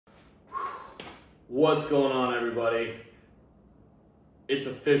What's going on, everybody? It's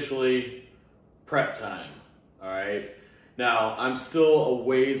officially prep time, all right? Now, I'm still a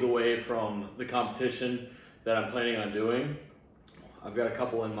ways away from the competition that I'm planning on doing. I've got a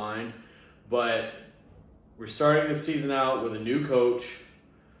couple in mind, but we're starting the season out with a new coach,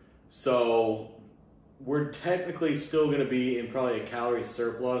 so we're technically still gonna be in probably a calorie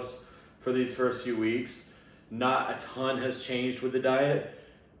surplus for these first few weeks. Not a ton has changed with the diet,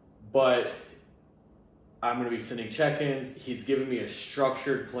 but I'm gonna be sending check-ins. He's given me a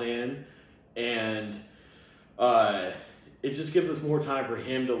structured plan, and it just gives us more time for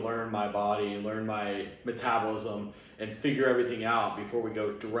him to learn my body, learn my metabolism, and figure everything out before we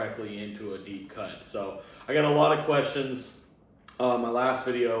go directly into a deep cut. So I got a lot of questions on my last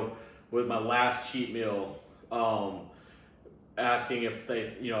video with my last cheat meal, asking if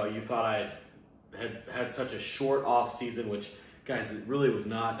they, you thought I had such a short off season, which, guys, it really was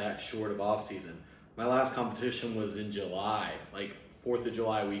not that short of off season. My last competition was in July, like 4th of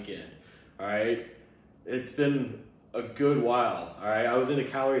July weekend, all right? It's been a good while, all right? I was in a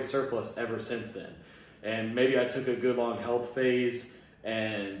calorie surplus ever since then. And maybe I took a good long health phase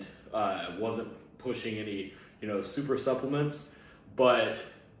and wasn't pushing any, super supplements, but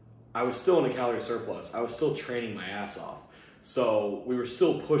I was still in a calorie surplus. I was still training my ass off. So we were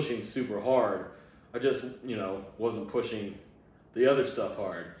still pushing super hard. I just, wasn't pushing the other stuff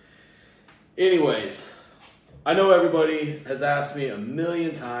hard. Anyways, I know everybody has asked me a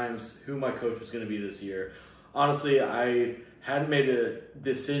million times who my coach was going to be this year. Honestly, I hadn't made a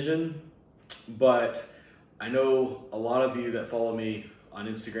decision, but I know a lot of you that follow me on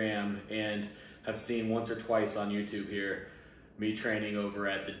Instagram and have seen once or twice on YouTube here me training over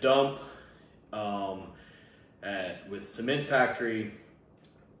at the Dump, with Cement Factory.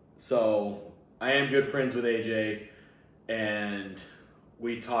 So I am good friends with AJ, and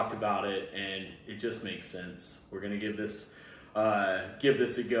we talked about it, and it just makes sense. We're gonna give this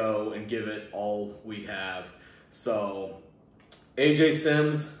a go and give it all we have. So AJ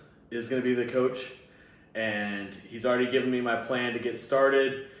Sims is gonna be the coach, and he's already given me my plan to get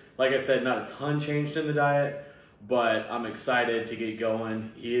started. Like I said, not a ton changed in the diet, but I'm excited to get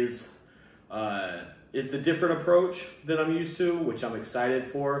going. He is, it's a different approach than I'm used to, which I'm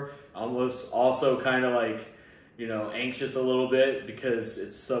excited for. Almost also kind of like, anxious a little bit because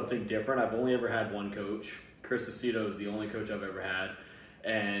it's something different. I've only ever had one coach. Chris Aceto is the only coach I've ever had,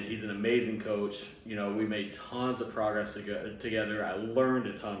 and he's an amazing coach. We made tons of progress together. I learned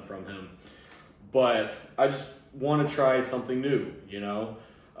a ton from him, but I just want to try something new,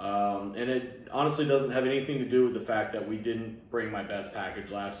 and it honestly doesn't have anything to do with the fact that we didn't bring my best package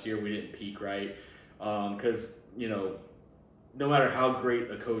last year. We didn't peak right, because, no matter how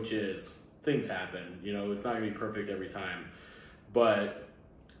great a coach is, things happen. It's not gonna be perfect every time, but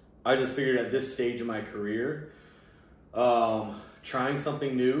I just figured at this stage of my career, trying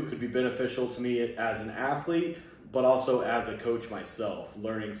something new could be beneficial to me as an athlete, but also as a coach myself,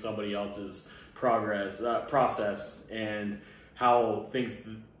 learning somebody else's process and how things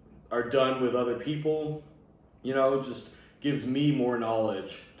are done with other people, just gives me more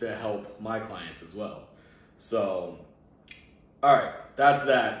knowledge to help my clients as well. So, all right, that's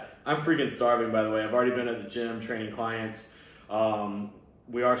that. I'm freaking starving, by the way. I've already been at the gym training clients.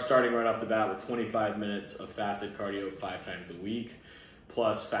 We are starting right off the bat with 25 minutes of fasted cardio 5 times a week,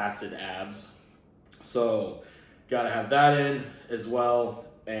 plus fasted abs. So gotta have that in as well.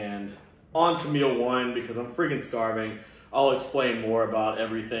 And on to meal 1, because I'm freaking starving. I'll explain more about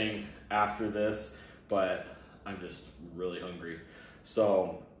everything after this, but I'm just really hungry.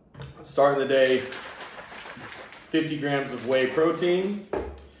 So starting the day, 50 grams of whey protein,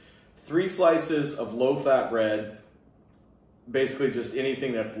 3 slices of low-fat bread, basically just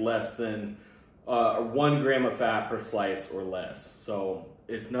anything that's less than 1 gram of fat per slice or less. So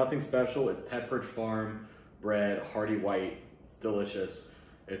it's nothing special. It's Pepperidge Farm bread, hearty white. It's delicious.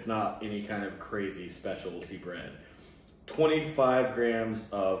 It's not any kind of crazy specialty bread. 25 grams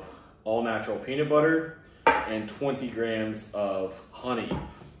of all-natural peanut butter and 20 grams of honey.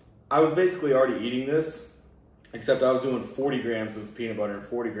 I was basically already eating this, except I was doing 40 grams of peanut butter and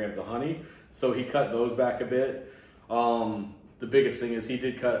 40 grams of honey. So he cut those back a bit. The biggest thing is he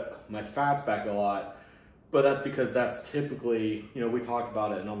did cut my fats back a lot, but that's because that's typically, we talked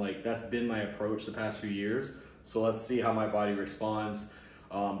about it, and I'm like, that's been my approach the past few years. So let's see how my body responds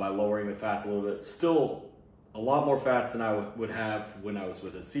by lowering the fats a little bit. Still a lot more fats than I would have when I was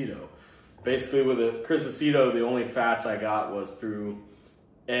with Aceto. Basically with Chris Aceto, the only fats I got was through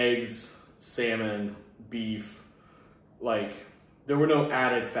eggs, salmon, beef. Like, there were no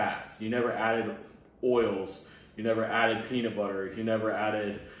added fats. You never added oils. You never added peanut butter. You never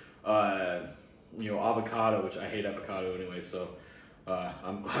added avocado, which I hate avocado anyway, so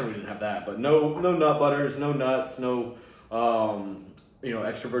I'm glad we didn't have that. But no nut butters, no nuts, no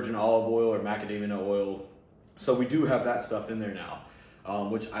extra virgin olive oil or macadamia nut oil. So we do have that stuff in there now,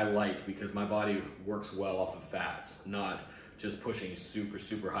 which I like because my body works well off of fats, not just pushing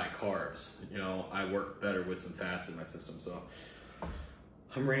super high carbs. I work better with some fats in my system. So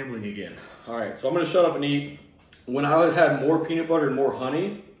I'm rambling again. All right, so I'm gonna shut up and eat. When I had more peanut butter and more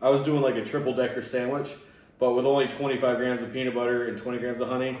honey, I was doing like a triple decker sandwich, but with only 25 grams of peanut butter and 20 grams of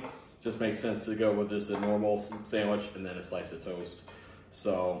honey. Just makes sense to go with just a normal sandwich and then a slice of toast.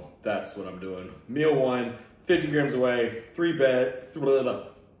 So that's what I'm doing. Meal one, 50 grams away, 50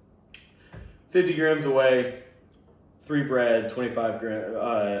 grams away, 3 bread, 25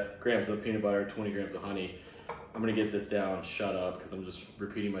 grams of peanut butter, 20 grams of honey. I'm gonna get this down, shut up, because I'm just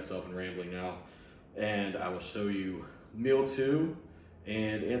repeating myself and rambling now. And I will show you meal 2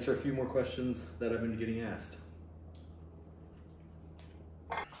 and answer a few more questions that I've been getting asked.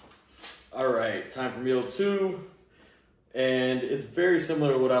 All right, time for meal 2. And it's very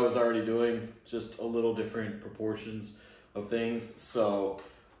similar to what I was already doing, just a little different proportions of things. So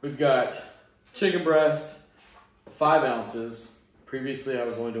we've got chicken breast, 5 ounces. Previously I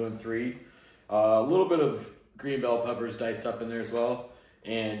was only doing 3. A little bit of green bell peppers diced up in there as well,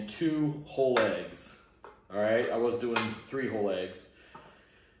 and 2 whole eggs. All right, I was doing 3 whole eggs.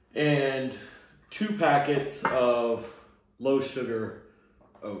 And 2 packets of low sugar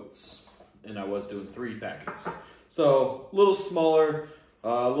oats. And I was doing 3 packets. So a little smaller,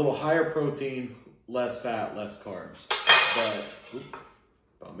 a little higher protein, less fat, less carbs. But,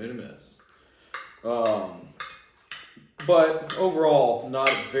 I made a mess. But overall,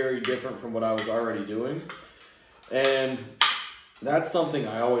 not very different from what I was already doing. And that's something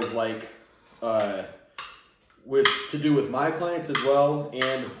I always like to do with my clients as well.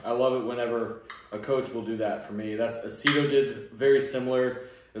 And I love it whenever a coach will do that for me. That's Aceto did very similar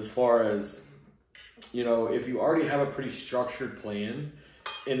as far as, if you already have a pretty structured plan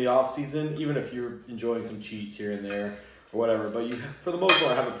in the off season, even if you're enjoying some cheats here and there or whatever, but you, for the most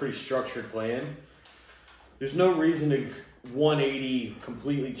part, have a pretty structured plan. There's no reason to 180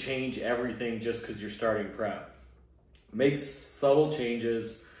 completely change everything just because you're starting prep. Make subtle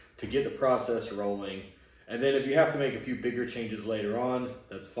changes to get the process rolling. And then if you have to make a few bigger changes later on,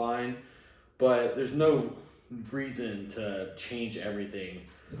 that's fine. But there's no reason to change everything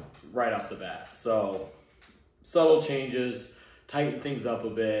right off the bat. So subtle changes, tighten things up a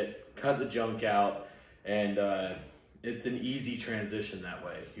bit, cut the junk out, and it's an easy transition that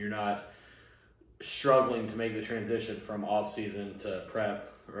way. You're not struggling to make the transition from off season to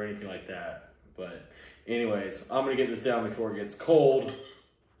prep or anything like that. But anyways, I'm gonna get this down before it gets cold.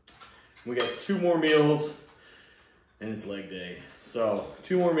 We got 2 more meals and it's leg day. So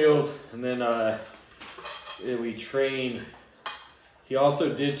 2 more meals, and then we train. He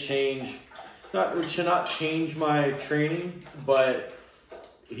also did change, should not change my training, but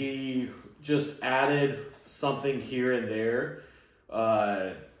he just added something here and there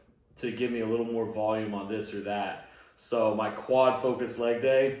to give me a little more volume on this or that. So my quad focus leg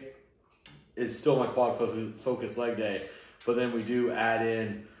day is still my quad focus leg day, but then we do add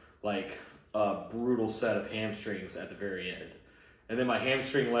in like a brutal set of hamstrings at the very end. And then my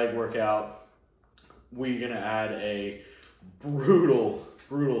hamstring leg workout, we're gonna add a brutal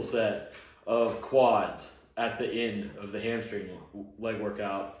set of quads at the end of the hamstring leg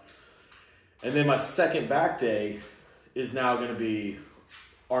workout. And then my second back day is now gonna be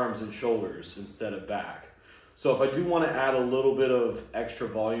arms and shoulders instead of back. So if I do want to add a little bit of extra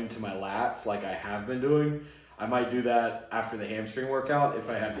volume to my lats like I have been doing, I might do that after the hamstring workout if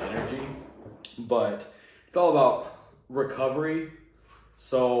I have the energy. But it's all about recovery.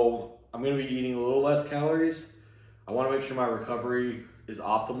 So I'm going to be eating a little less calories. I want to make sure my recovery is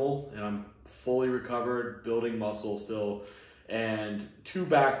optimal and I'm fully recovered, building muscle still. And 2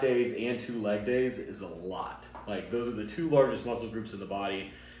 back days and 2 leg days is a lot. Like, those are the 2 largest muscle groups in the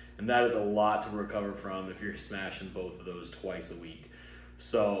body, and that is a lot to recover from if you're smashing both of those twice a week.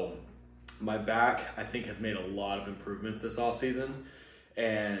 So my back, I think, has made a lot of improvements this off season,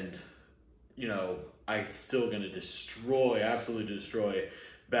 and I'm still going to absolutely destroy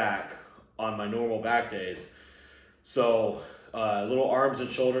back on my normal back days. So little arms and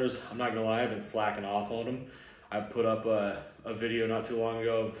shoulders, I'm not gonna lie, I've been slacking off on them. I put up a video not too long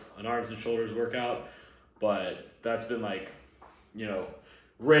ago of an arms and shoulders workout, but that's been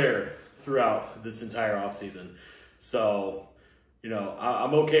rare throughout this entire off season. So,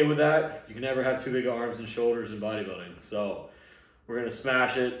 I'm okay with that. You can never have too big of arms and shoulders in bodybuilding. So we're gonna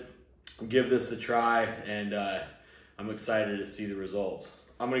smash it, give this a try, and I'm excited to see the results.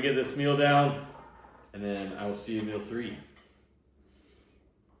 I'm gonna get this meal down, and then I will see you in meal 3.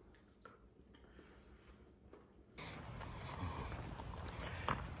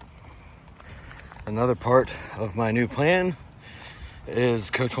 Another part of my new plan is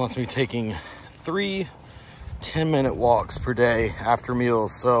Coach wants me taking 3 10-minute walks per day after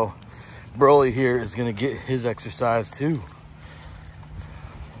meals. So Broly here is gonna get his exercise too.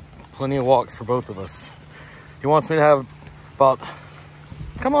 Plenty of walks for both of us. He wants me to have about,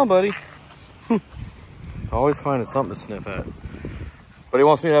 come on buddy. Always finding something to sniff at. But he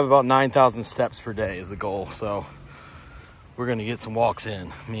wants me to have about 9,000 steps per day is the goal. So we're gonna get some walks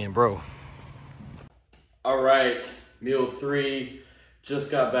in, me and bro. All right, meal 3.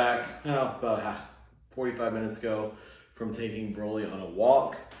 Just got back about 45 minutes ago from taking Broly on a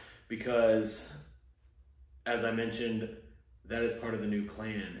walk because, as I mentioned, that is part of the new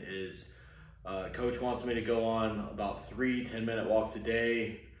plan. Is Coach wants me to go on about 3 10-minute walks a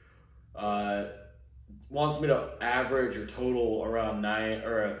day. Wants me to average or total around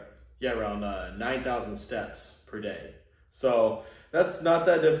 9,000 steps per day. So that's not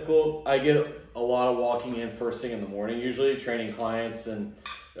that difficult. I get a lot of walking in first thing in the morning, usually training clients, and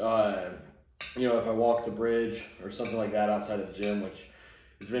you know, if I walk the bridge or something like that outside of the gym, which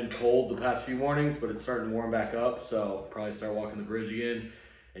has been cold the past few mornings, but it's starting to warm back up, so probably start walking the bridge again.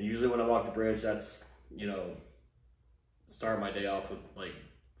 And usually when I walk the bridge, that's, you know, start my day off with like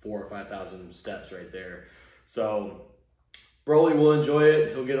 4,000 or 5,000 steps right there. So Broly will enjoy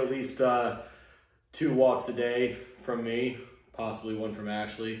it. He'll get at least 2 walks a day from me, possibly 1 from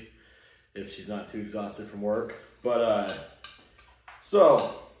Ashley if she's not too exhausted from work. But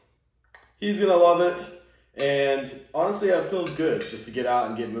so he's gonna love it, and honestly it feels good just to get out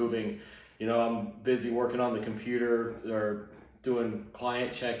and get moving. You know, I'm busy working on the computer or doing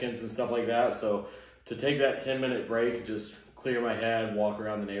client check-ins and stuff like that, so to take that 10-minute break, just clear my head, walk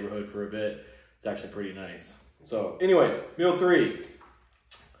around the neighborhood for a bit, it's actually pretty nice. So anyways, meal 3,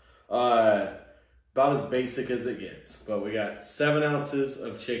 about as basic as it gets, but we got 7 ounces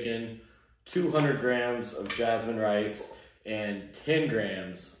of chicken, 200 grams of jasmine rice, and 10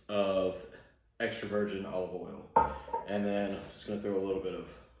 grams of extra virgin olive oil. And then I'm just gonna throw a little bit of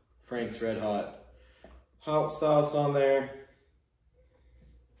Frank's Red Hot sauce on there.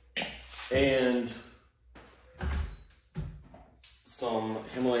 And some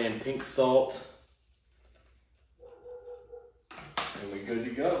Himalayan pink salt. And we're good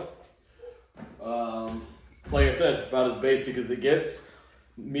to go. Like I said, about as basic as it gets.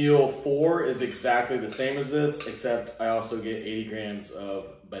 Meal 4 is exactly the same as this, except I also get 80 grams of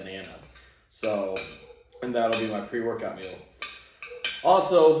banana. So, and that'll be my pre-workout meal.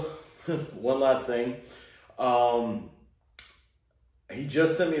 Also, one last thing. He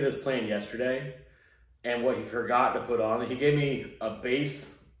just sent me this plan yesterday, and what he forgot to put on, he gave me a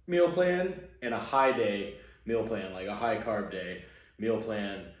base meal plan and a high day meal plan, like a high carb day meal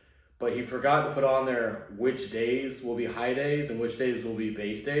plan. But he forgot to put on there which days will be high days and which days will be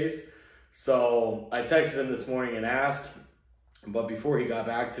base days. So I texted him this morning and asked, but before he got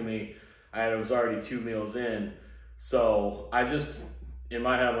back to me, I was already 2 meals in. So I just, in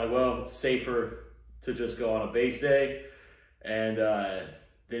my head, I'm like, well, it's safer to just go on a base day. And then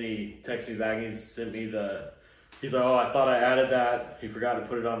he texted me back and he sent me he's like, oh, I thought I added that. He forgot to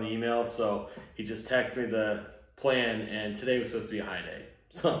put it on the email. So he just texted me the plan, and today was supposed to be a high day.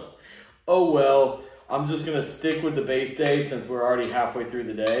 So, oh well, I'm just gonna stick with the base day since we're already halfway through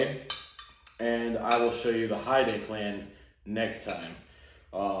the day, and I will show you the high day plan next time.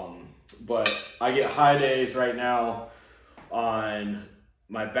 But I get high days right now on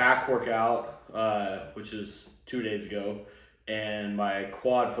my back workout, which is 2 days ago, and my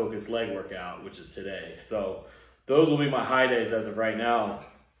quad focused leg workout, which is today. So those will be my high days as of right now,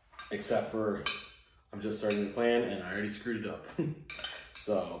 except for I'm just starting the plan and I already screwed it up.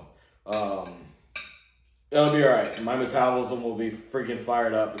 So it'll be all right. My metabolism will be freaking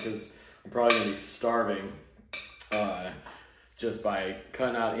fired up because I'm probably gonna be starving just by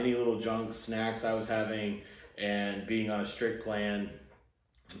cutting out any little junk snacks I was having and being on a strict plan.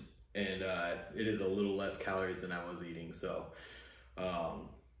 And it is a little less calories than I was eating. So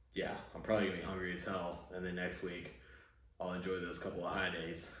yeah, I'm probably gonna be hungry as hell. And then next week, I'll enjoy those couple of high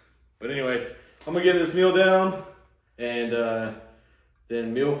days. But anyways, I'm gonna get this meal down, and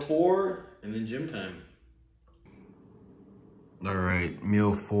then meal 4, and then gym time. All right,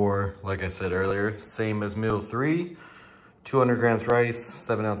 meal 4, like I said earlier, same as meal 3, 200 grams rice,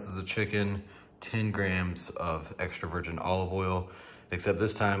 7 ounces of chicken, 10 grams of extra virgin olive oil, except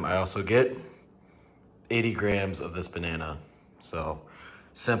this time I also get 80 grams of this banana. So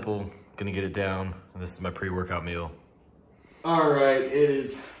simple, gonna get it down. And this is my pre-workout meal. All right, it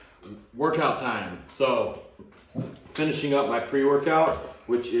is workout time. So finishing up my pre-workout,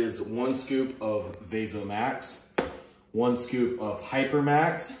 which is 1 scoop of VasoMax, 1 scoop of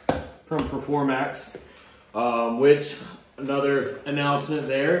HyperMax from PerformMax, which, another announcement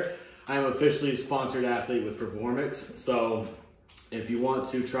there, I am officially a sponsored athlete with PerformMax. So if you want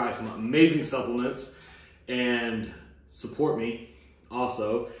to try some amazing supplements and support me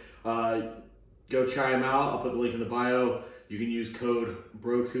also, go try them out. I'll put the link in the bio. You can use code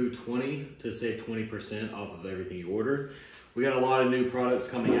BROKU20 to save 20% off of everything you order. We got a lot of new products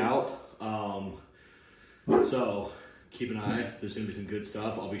coming out. So keep an eye. There's gonna be some good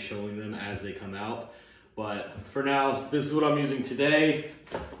stuff. I'll be showing them as they come out. But for now, this is what I'm using today.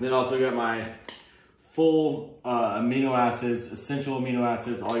 And then also got my full amino acids, essential amino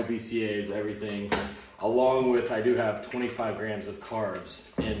acids, all your BCAAs, everything. Along with, I do have 25 grams of carbs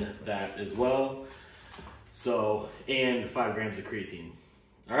in that as well. So, and 5 grams of creatine.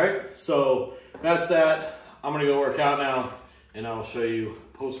 All right, so that's that. I'm gonna go work out now, and I'll show you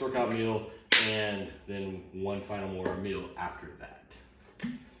post-workout meal and then one final more meal after that.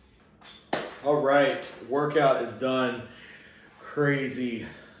 All right, workout is done. Crazy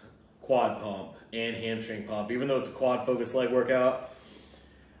quad pump and hamstring pump. Even though it's a quad focused leg workout,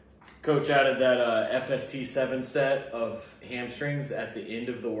 Coach added that FST7 set of hamstrings at the end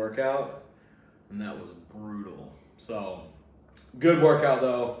of the workout, and that was brutal. So, good workout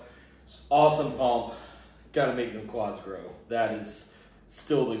though. Awesome pump. Gotta make them quads grow. That is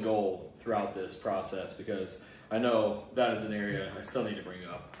still the goal throughout this process, because I know that is an area I still need to bring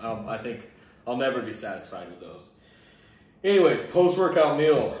up. I think I'll never be satisfied with those. Anyways, post-workout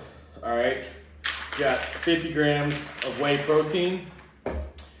meal. All right, got 50 grams of whey protein.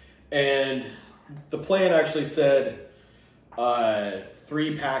 And the plan actually said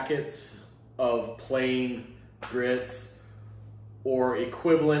 3 packets of plain grits or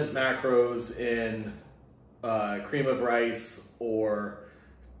equivalent macros in cream of rice or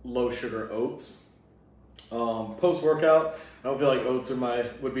low sugar oats. Post-workout, I don't feel like oats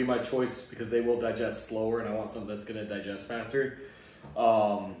would be my choice because they will digest slower, and I want something that's gonna digest faster.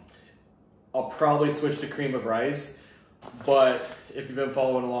 I'll probably switch to cream of rice. But if you've been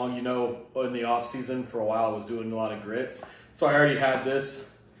following along, you know in the off season for a while I was doing a lot of grits. So I already had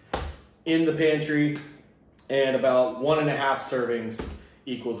this in the pantry, and about 1.5 servings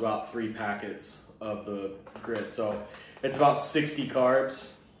equals about 3 packets of the grits. So it's about 60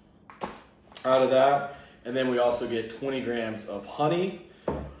 carbs out of that. And then we also get 20 grams of honey,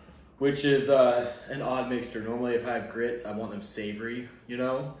 which is an odd mixture. Normally if I have grits, I want them savory, you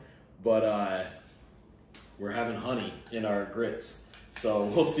know, but we're having honey in our grits. So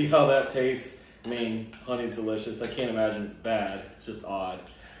we'll see how that tastes. I mean, honey's delicious. I can't imagine it's bad. It's just odd.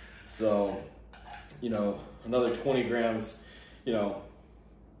 So, you know, another 20 grams, you know,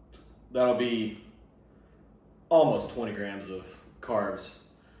 that'll be almost 20 grams of carbs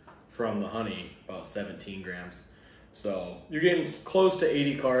from the honey, about 17 grams. So you're getting close to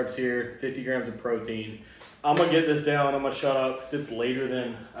 80 carbs here, 50 grams of protein. I'm gonna get this down. I'm gonna shut up because it's later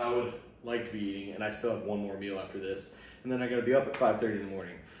than I would like to be eating, and I still have one more meal after this, and then I gotta be up at 5:30 in the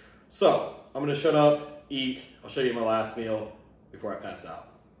morning. So I'm gonna shut up, eat. I'll show you my last meal before I pass out.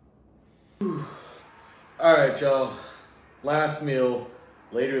 Whew. All right, y'all. Last meal,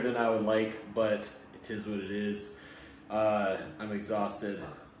 later than I would like, but it is what it is. I'm exhausted,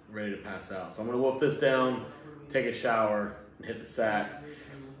 ready to pass out. So I'm gonna wolf this down, take a shower, and hit the sack.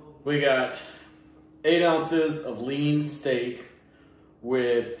 We got 8 ounces of lean steak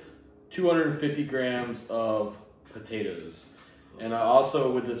with 250 grams of potatoes. And I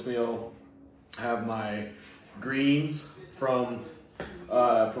also, with this meal, have my greens from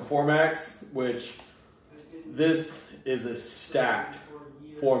PerformMax, which this is a stacked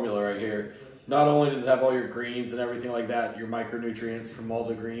formula right here. Not only does it have all your greens and everything like that, your micronutrients from all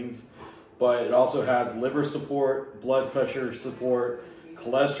the greens, but it also has liver support, blood pressure support,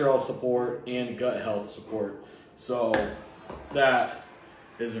 cholesterol support, and gut health support. So that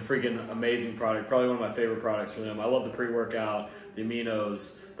is a freaking amazing product. Probably one of my favorite products from them. I love the pre-workout, the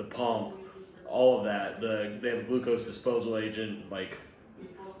aminos, the pump, all of that. They have a glucose disposal agent. Like,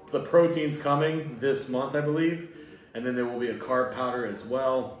 the protein's coming this month, I believe. And then there will be a carb powder as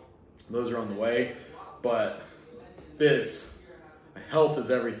well. Those are on the way. But this, health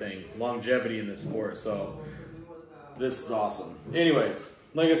is everything. Longevity in this sport. So this is awesome. Anyways,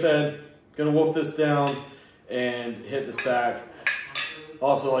 like I said, gonna wolf this down and hit the sack.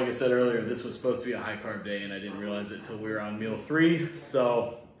 Also, like I said earlier, this was supposed to be a high carb day, and I didn't realize it until we were on meal 3.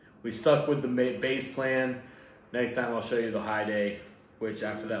 So we stuck with the base plan. Next time I'll show you the high day, which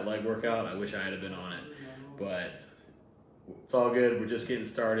after that leg workout, I wish I had been on it. But It's all good. We're just getting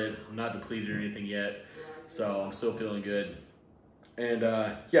started. I'm not depleted or anything yet, so I'm still feeling good. And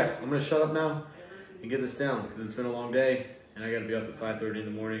yeah, I'm gonna shut up now and get this down because it's been a long day and I gotta be up at 5:30 in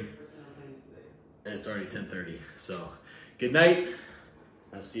the morning and it's already 10:30. So good night.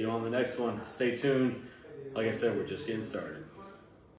 I'll see you on the next one. Stay tuned. Like I said, we're just getting started.